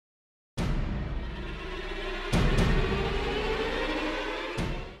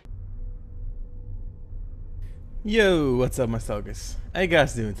Yo, what's up, my stalkers? How you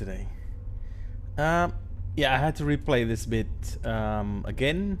guys doing today? Yeah, I had to replay this bit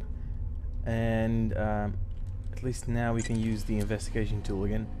again, and at least now we can use the investigation tool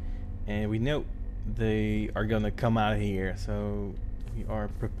again, and we know they are gonna come out here, so we are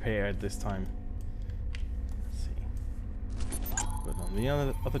prepared this time. Let's see. Put on the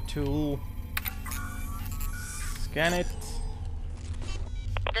other tool. Scan it.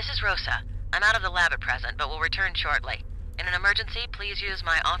 This is Rosa. I'm out of the lab at present, but will return shortly. In an emergency, please use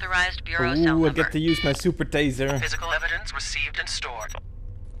my authorized bureau cell Ooh, I number. get to use my super taser. Physical evidence received and stored.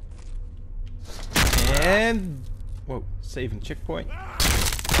 And whoa, saving checkpoint. Don't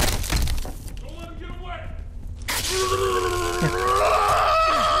let him get away!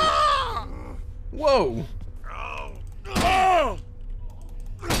 Whoa!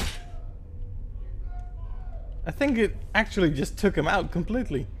 I think it actually just took him out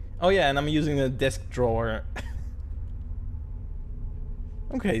completely. Oh yeah, and I'm using a desk drawer.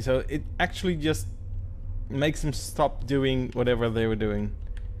 Okay, so it actually just makes him stop doing whatever they were doing.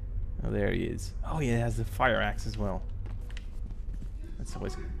 Oh, there he is. Oh yeah, it has the fire axe as well. That's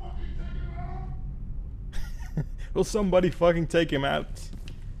always good. Will somebody fucking take him out?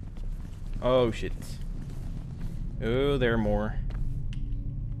 Oh shit. Oh, there are more.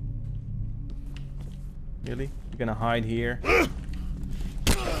 Really? You're gonna hide here?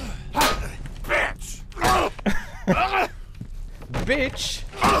 Bitch! Bitch!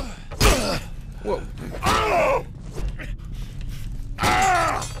 Whoa.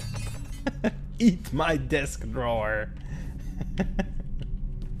 Eat my desk drawer.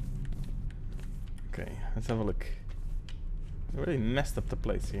 Okay, let's have a look. I really messed up the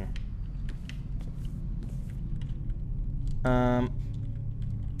place here.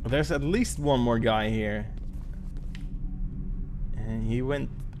 There's at least one more guy here. And he went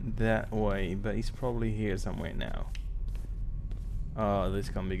that way, but he's probably here somewhere now. Oh, this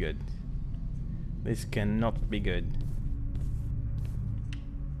can't be good. This cannot be good.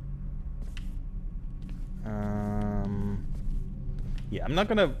 Yeah, I'm not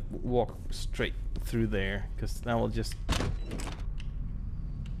gonna walk straight through there, because that will just...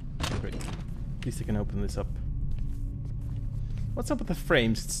 Great. At least I can open this up. What's up with the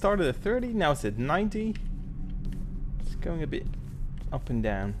frames? It started at 30, now it's at 90. It's going a bit up and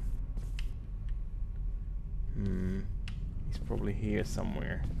down. He's probably here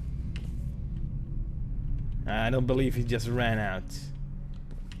somewhere. I don't believe he just ran out.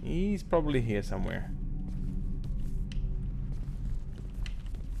 He's probably here somewhere.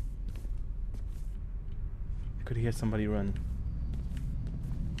 I could hear somebody run.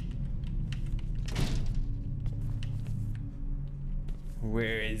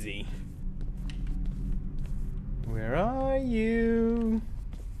 Where is he? Where are you?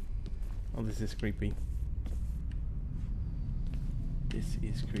 Oh, this is creepy. This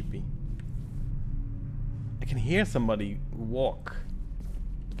is creepy. I can hear somebody walk.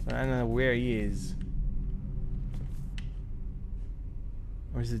 But I don't know where he is.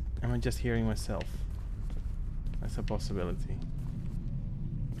 Or is it... am I just hearing myself? That's a possibility.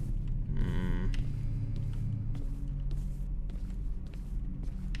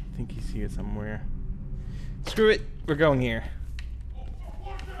 I think he's here somewhere. Screw it! We're going here.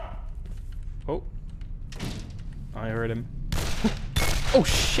 Oh. I heard him. Oh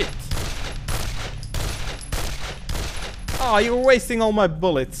shit! Oh, you were wasting all my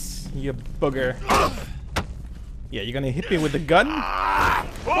bullets, you bugger. Yeah, you're gonna hit me with the gun?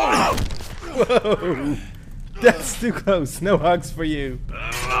 Whoa! That's too close. No hugs for you.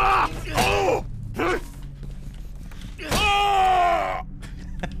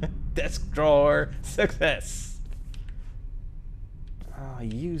 Desk drawer success. Oh, I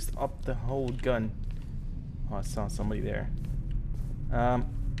used up the whole gun. Oh, I saw somebody there.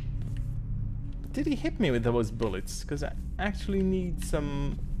 Did he hit me with those bullets? Because I actually need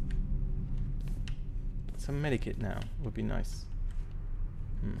some medikit now. Would be nice.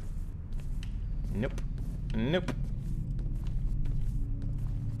 Nope. Nope.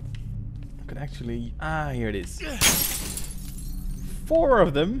 I could actually... ah, here it is. 4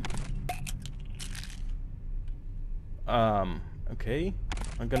 of them. Okay.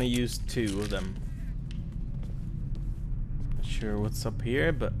 I'm gonna use 2 of them. Not sure what's up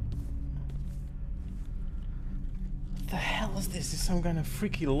here, but... what the hell is this? Is some kind of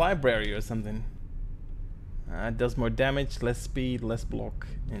freaky library or something? It does more damage, less speed, less block,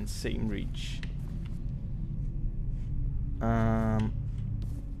 and same reach.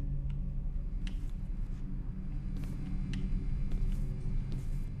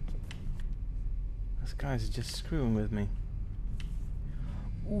 This guy's just screwing with me.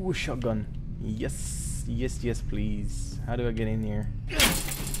 Ooh, shotgun. Yes, Yes, yes, please. How do I get in here?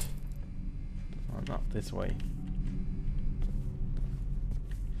 Oh, not this way.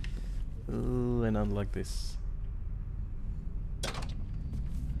 Ooh, I don't like this.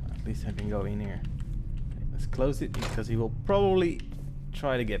 At least I can go in here. Okay, let's close it because he will probably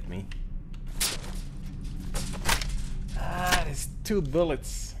try to get me. Ah, there's 2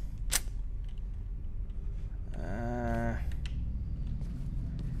 bullets.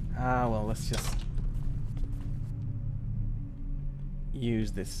 Well, let's just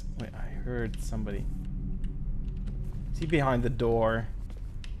use this. Wait, I heard somebody. Is he behind the door?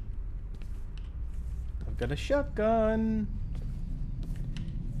 I've got a shotgun.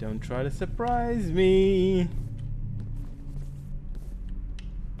 Don't try to surprise me.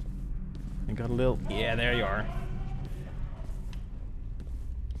 I got a little... Yeah, there you are.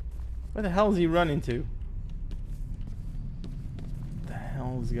 Where the hell is he running to? What the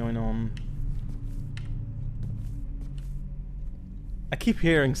hell is going on? I keep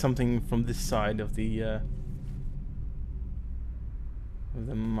hearing something from this side of the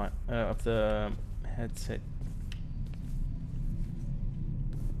headset.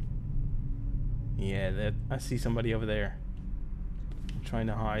 Yeah, that I see somebody over there trying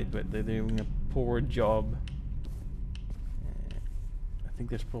to hide, but they're doing a poor job. I think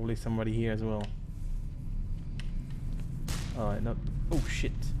there's probably somebody here as well. Oh, no. Oh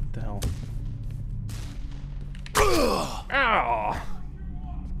shit! What the hell? Ow!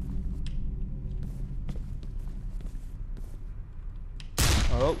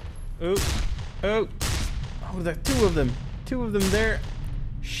 Oh! Oh! Oh! Oh! There are 2 of them. 2 of them there.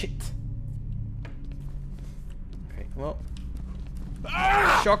 Shit. Okay. Well.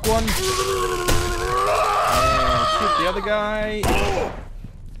 Shock one. And shoot the other guy.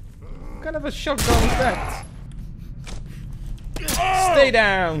 What kind of a shotgun is that? Stay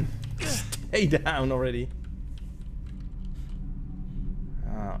down! Stay down already.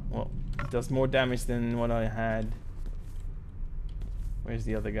 Well, it does more damage than what I had. Where's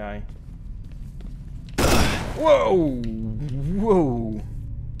the other guy? Whoa! Whoa!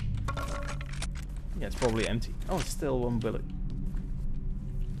 Yeah, it's probably empty. Oh, it's still 1 bullet.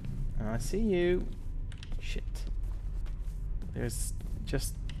 I see you. Shit. There's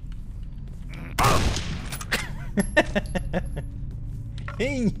just...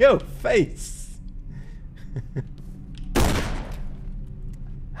 in your face!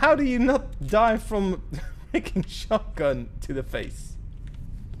 How do you not die from making shotgun to the face?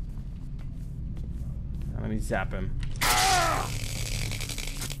 Let me zap him.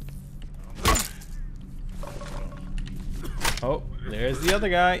 Oh, there's the other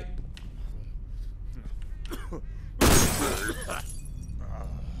guy.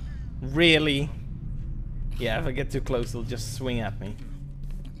 Really? Yeah, if I get too close, he'll just swing at me.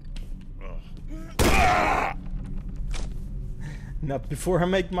 Not before I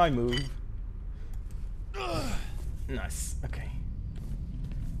make my move. Nice. Okay.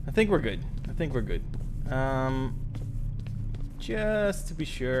 I think we're good. I think we're good. Just to be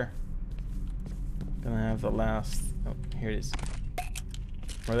sure. Gonna have the last... Oh, here it is.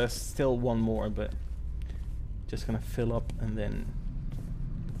 Well, there's still 1 more, but... Just gonna fill up and then...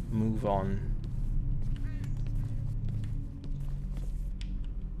 move on.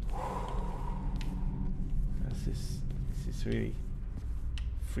 This is really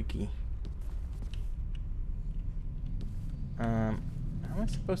freaky. How am I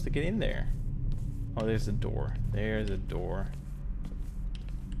supposed to get in there? Oh, there's a door. There's a door.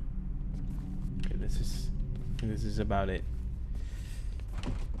 Okay, this is about it.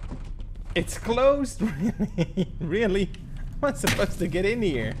 It's closed. Really? Really? How am I supposed to get in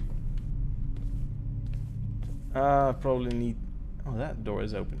here? Probably need... Oh, that door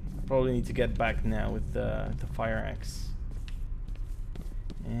is open. Probably need to get back now with the fire axe.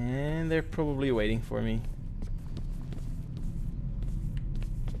 And they're probably waiting for me.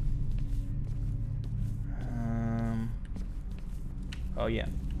 Oh yeah.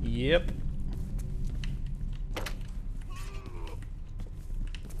 Yep.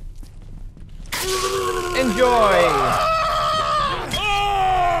 Enjoy!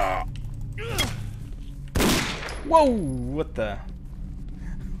 Whoa! What the?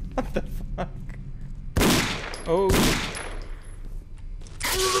 What the fuck? Oh!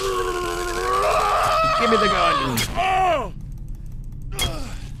 Give me the gun!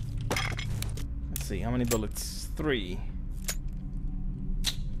 Let's see, how many bullets? 3.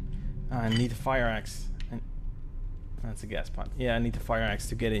 I need a fire axe. That's a gas pipe. Yeah, I need the fire axe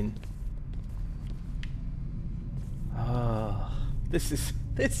to get in. This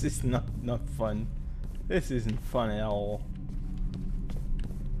is not fun. This isn't fun at all.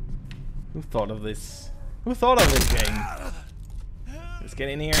 Who thought of this? Who thought of this game? Let's get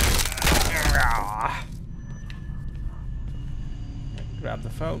in here. Grab the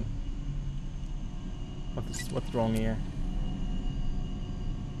phone. What's wrong here?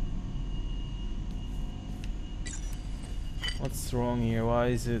 What's wrong here? Why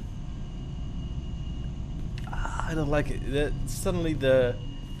is it? I don't like it. Suddenly the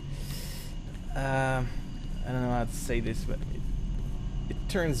I don't know how to say this, but it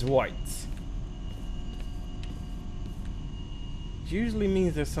turns white. It usually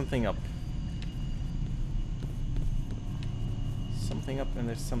means there's something up. Something up, and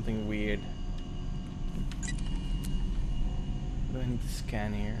there's something weird. What do I need to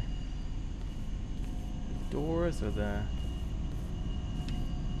scan here? The doors or the...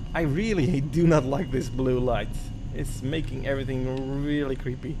 I really do not like this blue light. It's making everything really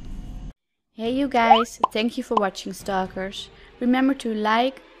creepy. Hey you guys, thank you for watching Stalkers. Remember to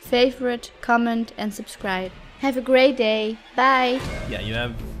like, favorite, comment and subscribe. Have a great day. Bye. Yeah, you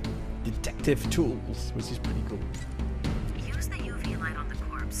have detective tools, which is pretty cool. Use the UV light on the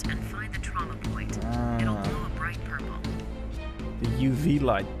corpse and find the trauma point. It'll glow a bright purple. The UV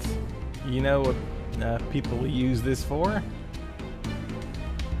light. You know what people use this for?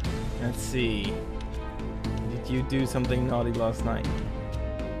 Let's see. Did you do something naughty last night?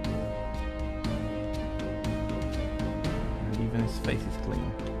 And even his face is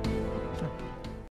clean.